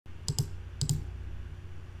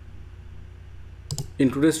In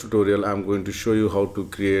today's tutorial, I'm going to show you how to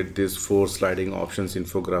create this 4 sliding options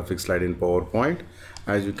infographic slide in PowerPoint.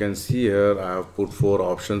 As you can see here, I have put 4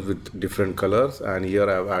 options with different colors, and here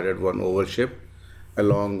I have added one oval shape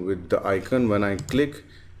along with the icon. When I click,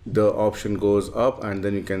 the option goes up and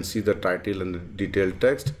then you can see the title and the detailed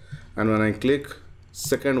text. And when I click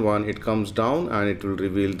second one, it comes down and it will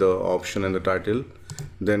reveal the option and the title.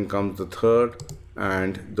 Then comes the third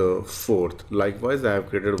and the fourth. Likewise, I have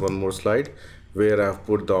created one more slide where I have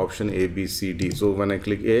put the option A, B, C, D. So when I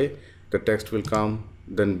click A, the text will come,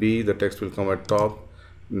 then B, the text will come at top,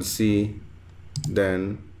 and C,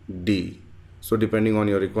 then D. So depending on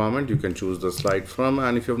your requirement, you can choose the slide from.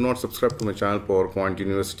 And if you have not subscribed to my channel PowerPoint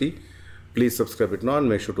University, please subscribe it now and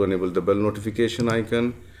make sure to enable the bell notification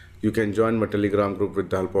icon. You can join my Telegram group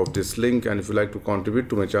with the help of this link, and if you like to contribute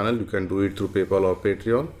to my channel, you can do it through PayPal or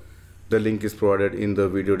Patreon. The link is provided in the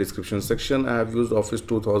video description section. I have used Office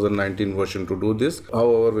 2019 version to do this.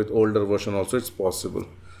 However, with older version also it's possible.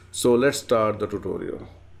 So let's start the tutorial.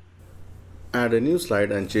 Add a new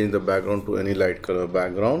slide and change the background to any light color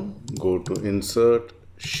background. Go to Insert,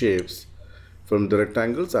 Shapes. From the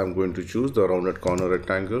rectangles, I'm going to choose the rounded corner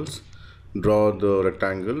rectangles. Draw the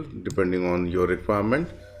rectangle depending on your requirement.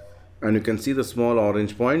 And you can see the small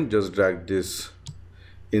orange point. Just drag this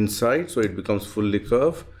inside so it becomes fully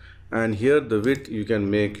curved. And here the width, you can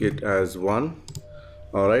make it as 1.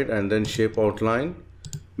 Alright, and then shape outline,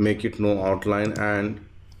 make it no outline, and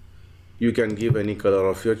you can give any color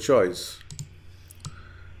of your choice.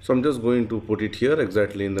 So I'm just going to put it here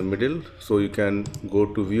exactly in the middle. So you can go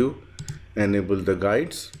to View, enable the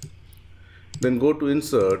guides, then go to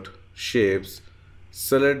Insert, Shapes,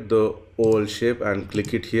 select the oval shape and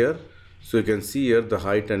click it here. So you can see here the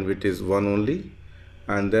height and width is 1 only.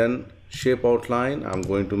 And then shape outline, I'm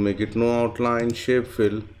going to make it no outline. Shape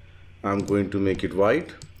fill, I'm going to make it white.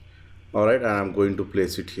 Alright, and I'm going to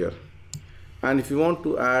place it here. And if you want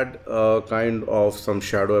to add a kind of some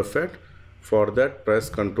shadow effect, for that press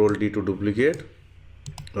Ctrl D to duplicate,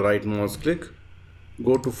 right mouse click,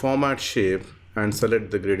 go to Format Shape and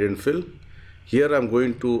select the gradient fill. Here I'm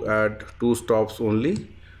going to add 2 stops only.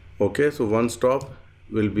 Okay, so one stop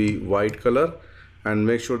will be white color and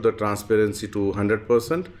make sure the transparency to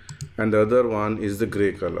 100%, and the other one is the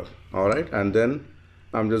gray color. Alright, and then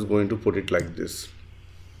I'm just going to put it like this.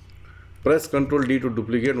 Press Ctrl D to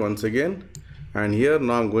duplicate once again, and here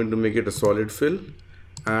now I'm going to make it a solid fill,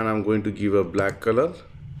 and I'm going to give a black color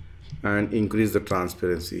and increase the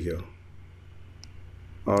transparency here.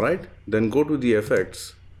 Alright, then go to the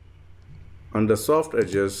effects. Under soft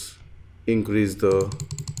edges, increase the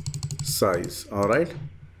size. Alright,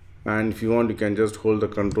 and if you want, you can just hold the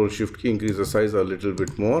Ctrl Shift key, increase the size a little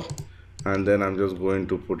bit more, and then I'm just going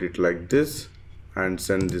to put it like this and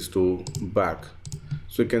send this to back.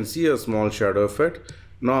 So you can see a small shadow effect.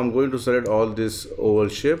 Now I'm going to select all these oval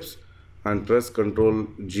shapes and press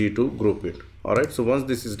Ctrl G to group it. Alright, so once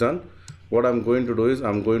this is done, what I'm going to do is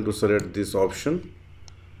I'm going to select this option,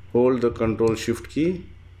 hold the Ctrl Shift key,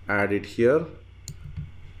 add it here,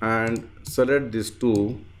 and select these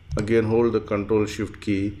two, again hold the Ctrl Shift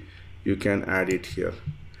key, you can add it here.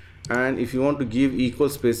 And if you want to give equal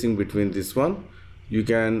spacing between this one, you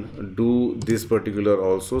can do this particular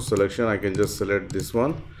also selection. I can just select this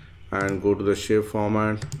one and go to the shape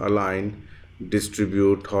format, align,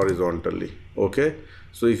 distribute horizontally. Okay,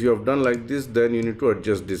 so if you have done like this, then you need to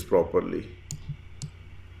adjust this properly.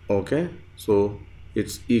 Okay, so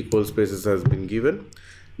its equal spaces has been given.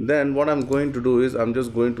 Then what I'm going to do is I'm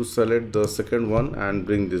just going to select the second one and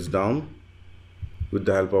bring this down with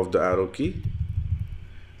the help of the arrow key,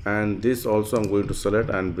 and this also I'm going to select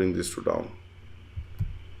and bring this to down.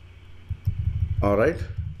 Alright,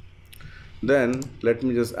 then let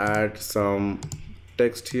me just add some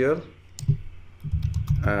text here,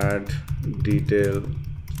 add detail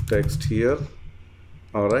text here.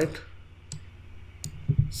 Alright,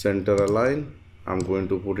 center align, I'm going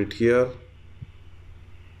to put it here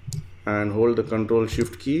and hold the Ctrl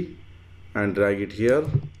Shift key and drag it here.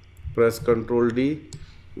 Press Ctrl D,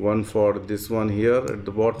 one for this one here at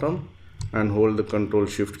the bottom, and hold the Ctrl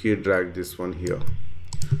Shift key, drag this one here.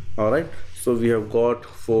 Alright, so we have got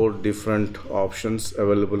 4 different options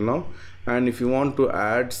available now. And if you want to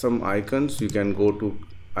add some icons, you can go to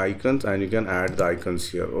icons and you can add the icons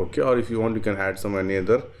here. Okay, or if you want, you can add some any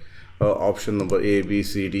other option number A, B,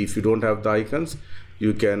 C, D. If you don't have the icons,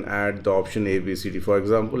 you can add the option A, B, C, D. For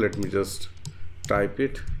example, let me just type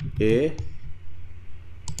it A,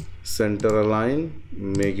 center align,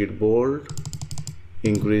 make it bold,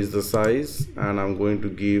 increase the size, and I'm going to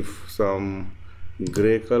give some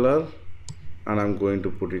gray color, and I'm going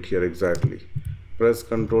to put it here exactly. Press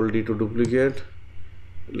Ctrl D to duplicate,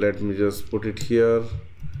 Let me just put it here,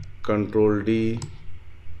 Control D,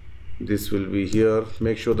 this will be here.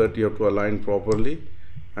 Make sure that you have to align properly,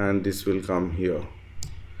 and this will come here.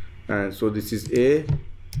 And so this is A,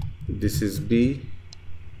 this is B,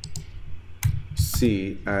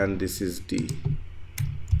 C, and this is D.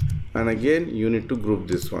 And again you need to group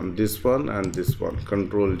this one, and this one.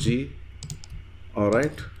 Control G. All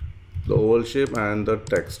right, the oval shape and the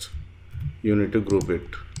text, you need to group it.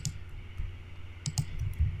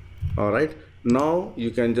 All right, now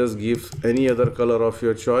you can just give any other color of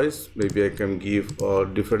your choice. Maybe I can give a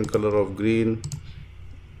different color of green,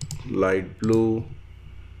 light blue,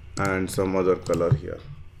 and some other color here.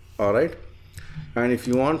 All right, and if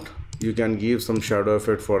you want, you can give some shadow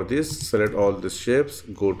effect for this. Select all the shapes,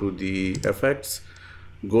 go to the effects,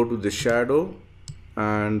 go to the shadow,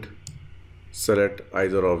 and select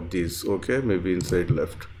either of these. Okay, maybe inside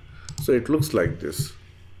left. So it looks like this.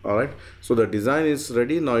 All right, so the design is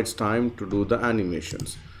ready. Now it's time to do the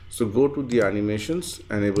animations. So go to the animations,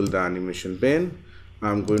 enable the animation pane.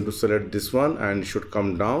 I'm going to select this one, and it should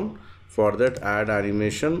come down. For that, add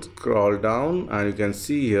animation, scroll down, and you can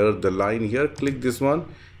see here the line here. Click this one,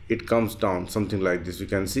 it comes down something like this, you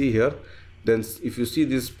can see here. Then if you see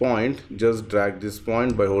this point, just drag this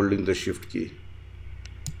point by holding the shift key.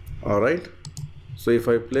 All right, so if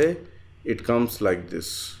I play, it comes like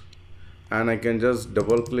this, and I can just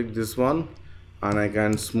double click this one, and I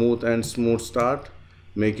can smooth and smooth start,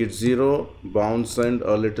 make it 0, bounce and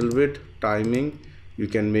a little bit, timing, you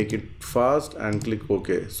can make it fast and click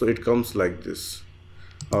OK. So it comes like this.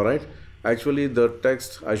 All right, actually the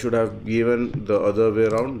text I should have given the other way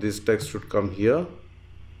around. This text should come here.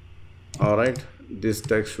 All right, this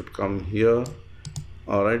text should come here.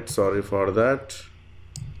 All right, sorry for that.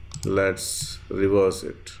 Let's reverse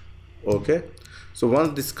it. Okay, so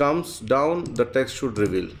once this comes down, the text should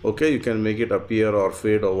reveal. Okay, you can make it appear or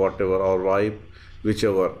fade or whatever, or wipe,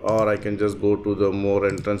 whichever. Or I can just go to the more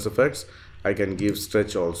entrance effects. I can give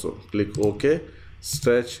stretch also. Click OK.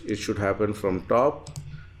 Stretch, it should happen from top,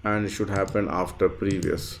 and it should happen after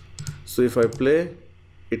previous. So if I play,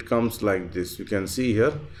 it comes like this, you can see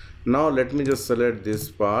here. Now let me just select this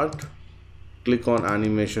part, click on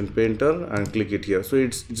animation painter and click it here. So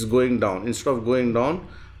it's going down. Instead of going down,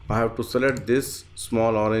 I have to select this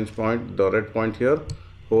small orange point, the red point here,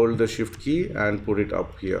 hold the shift key and put it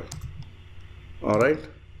up here. All right,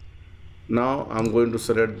 now I'm going to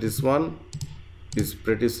select this one. It's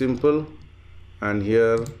pretty simple, and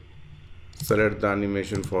here select the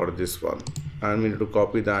animation for this one, and we need to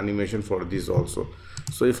copy the animation for this also.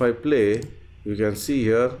 So if I play, you can see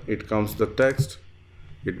here it comes the text,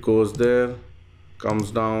 it goes there,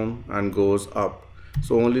 comes down and goes up.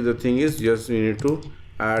 So only the thing is, just we need to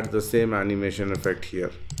add the same animation effect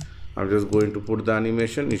here. I'm just going to put the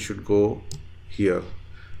animation, it should go here.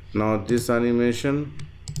 Now this animation,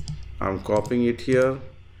 I'm copying it here,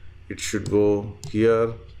 it should go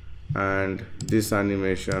here, and this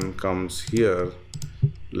animation comes here.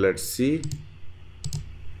 Let's see,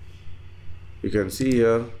 you can see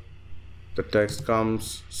here the text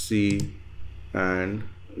comes C and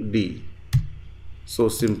D. So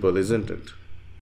simple, isn't it?